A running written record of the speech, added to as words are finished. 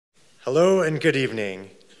Hello and good evening.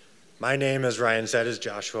 My name, as Ryan said, is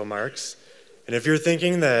Joshua Marks. And if you're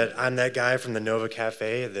thinking that I'm that guy from the Nova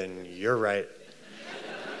Cafe, then you're right.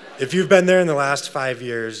 If you've been there in the last 5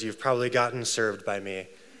 years, you've probably gotten served by me.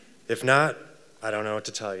 If not, I don't know what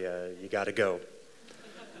to tell you. You gotta go.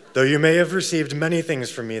 Though you may have received many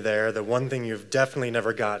things from me there, the one thing you've definitely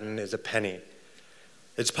never gotten is a penny.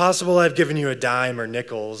 It's possible I've given you a dime or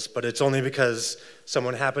nickels, but it's only because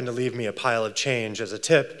someone happened to leave me a pile of change as a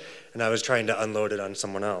tip, and I was trying to unload it on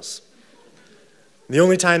someone else. The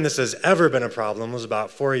only time this has ever been a problem was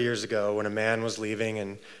about 4 years ago when a man was leaving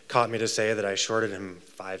and caught me to say that I shorted him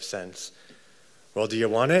 5 cents. Well, do you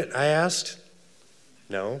want it? I asked.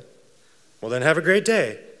 No. Well, then have a great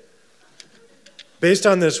day. Based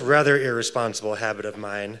on this rather irresponsible habit of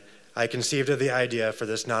mine, I conceived of the idea for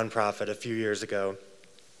this nonprofit a few years ago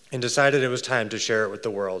and decided it was time to share it with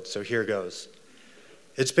the world, so here goes.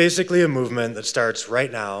 It's basically a movement that starts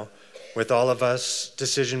right now with all of us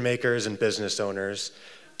decision makers and business owners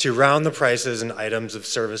to round the prices and items of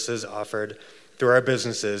services offered through our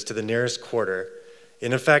businesses to the nearest quarter,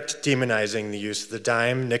 in effect demonizing the use of the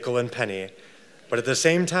dime, nickel, and penny, but at the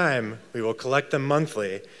same time, we will collect them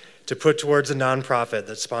monthly to put towards a nonprofit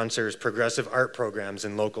that sponsors progressive art programs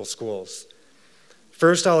in local schools.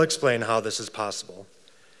 First, I'll explain how this is possible.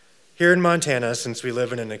 Here in Montana, since we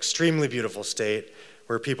live in an extremely beautiful state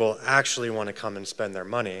where people actually want to come and spend their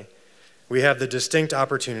money, we have the distinct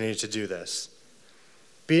opportunity to do this.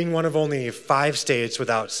 Being one of only 5 states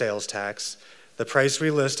without sales tax, the price we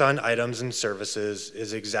list on items and services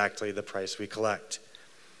is exactly the price we collect.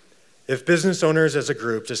 If business owners as a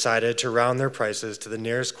group decided to round their prices to the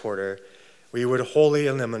nearest quarter, we would wholly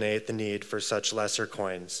eliminate the need for such lesser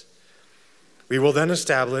coins. We will then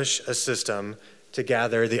establish a system to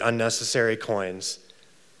gather the unnecessary coins.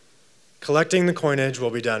 Collecting the coinage will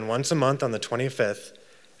be done once a month on the 25th,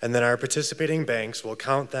 and then our participating banks will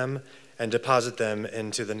count them and deposit them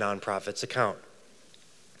into the nonprofit's account.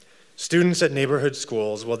 Students at neighborhood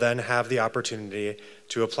schools will then have the opportunity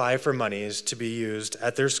to apply for monies to be used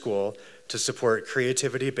at their school to support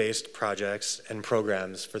creativity-based projects and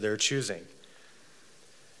programs for their choosing.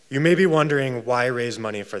 You may be wondering why raise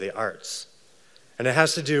money for the arts, and it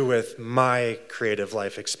has to do with my creative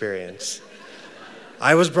life experience.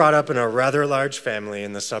 I was brought up in a rather large family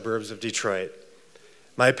in the suburbs of Detroit.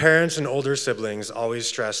 My parents and older siblings always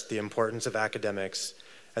stressed the importance of academics,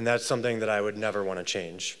 and that's something that I would never want to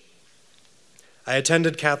change. I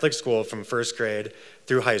attended Catholic school from first grade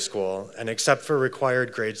through high school, and except for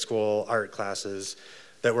required grade school art classes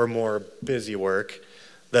that were more busy work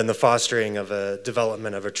than the fostering of a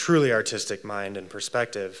development of a truly artistic mind and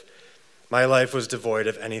perspective, my life was devoid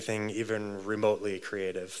of anything even remotely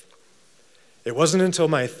creative. It wasn't until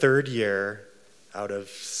my 3rd year out of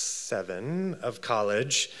 7 of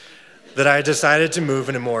college that I decided to move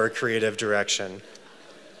in a more creative direction.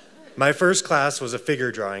 My first class was a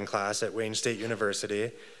figure drawing class at Wayne State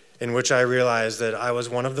University, in which I realized that I was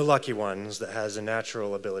one of the lucky ones that has a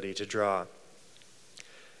natural ability to draw.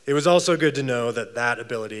 It was also good to know that that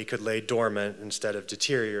ability could lay dormant instead of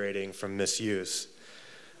deteriorating from misuse.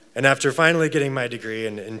 And after finally getting my degree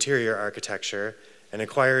in interior architecture and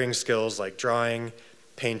acquiring skills like drawing,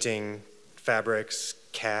 painting, fabrics,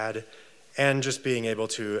 CAD, and just being able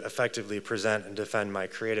to effectively present and defend my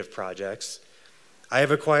creative projects, I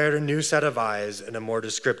have acquired a new set of eyes and a more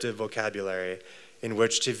descriptive vocabulary in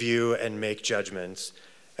which to view and make judgments,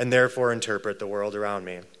 and therefore interpret the world around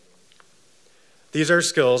me. These are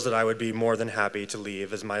skills that I would be more than happy to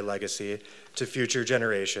leave as my legacy to future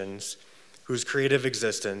generations whose creative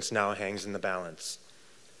existence now hangs in the balance.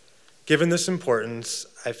 Given this importance,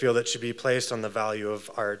 I feel that should be placed on the value of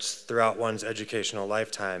arts throughout one's educational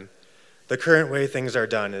lifetime. The current way things are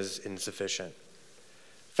done is insufficient.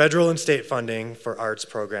 Federal and state funding for arts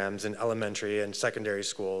programs in elementary and secondary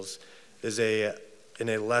schools is in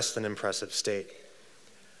a less than impressive state.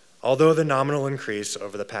 Although the nominal increase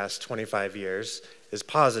over the past 25 years is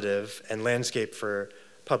positive, and landscape for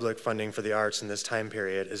public funding for the arts in this time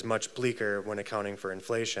period is much bleaker when accounting for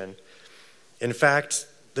inflation, in fact,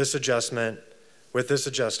 with this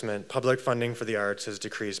adjustment, public funding for the arts has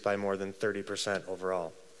decreased by more than 30%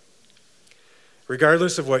 overall.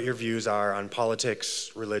 Regardless of what your views are on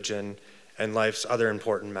politics, religion, and life's other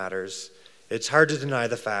important matters, it's hard to deny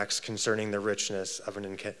the facts concerning the richness of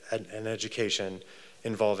an education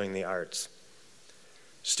involving the arts.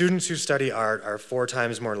 Students who study art are 4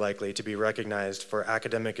 times more likely to be recognized for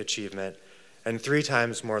academic achievement and 3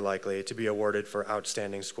 times more likely to be awarded for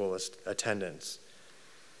outstanding school attendance.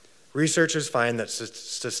 Researchers find that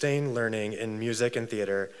sustained learning in music and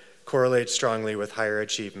theater correlates strongly with higher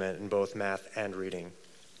achievement in both math and reading.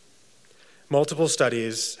 Multiple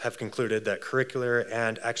studies have concluded that curricular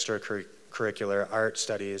and extracurricular art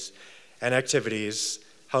studies and activities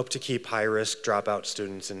help to keep high-risk dropout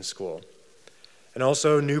students in school. And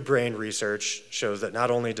also, new brain research shows that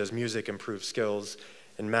not only does music improve skills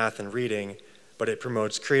in math and reading, but it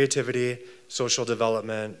promotes creativity, social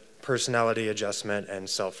development, personality adjustment, and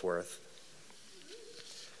self-worth.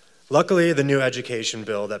 Luckily, the new education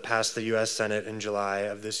bill that passed the U.S. Senate in July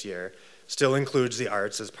of this year still includes the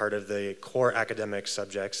arts as part of the core academic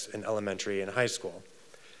subjects in elementary and high school.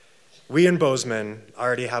 We in Bozeman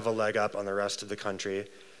already have a leg up on the rest of the country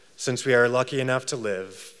since we are lucky enough to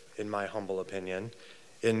live, in my humble opinion,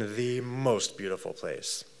 in the most beautiful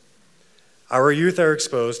place. Our youth are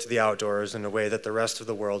exposed to the outdoors in a way that the rest of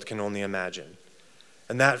the world can only imagine.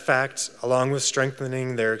 And that fact, along with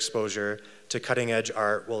strengthening their exposure to cutting-edge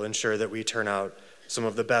art, will ensure that we turn out some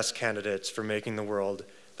of the best candidates for making the world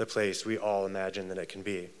the place we all imagine that it can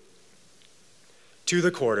be. To the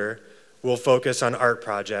quarter, we'll focus on art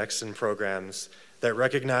projects and programs that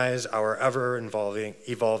recognize our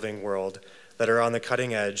ever-evolving world that are on the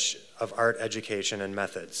cutting edge of art education and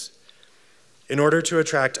methods. In order to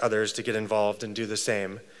attract others to get involved and do the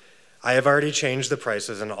same, I have already changed the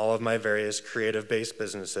prices on all of my various creative-based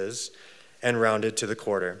businesses and rounded to the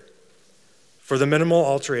quarter. For the minimal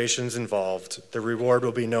alterations involved, the reward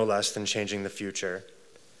will be no less than changing the future.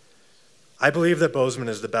 I believe that Bozeman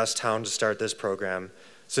is the best town to start this program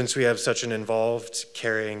since we have such an involved,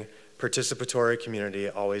 caring, participatory community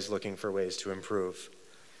always looking for ways to improve.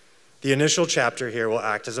 The initial chapter here will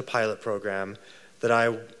act as a pilot program that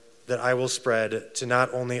I will spread to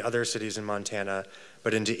not only other cities in Montana,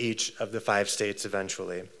 but into each of the 5 states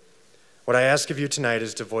eventually. What I ask of you tonight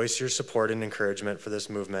is to voice your support and encouragement for this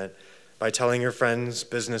movement by telling your friends,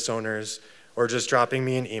 business owners, or just dropping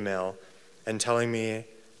me an email and telling me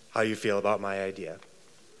how you feel about my idea.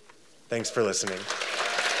 Thanks for listening.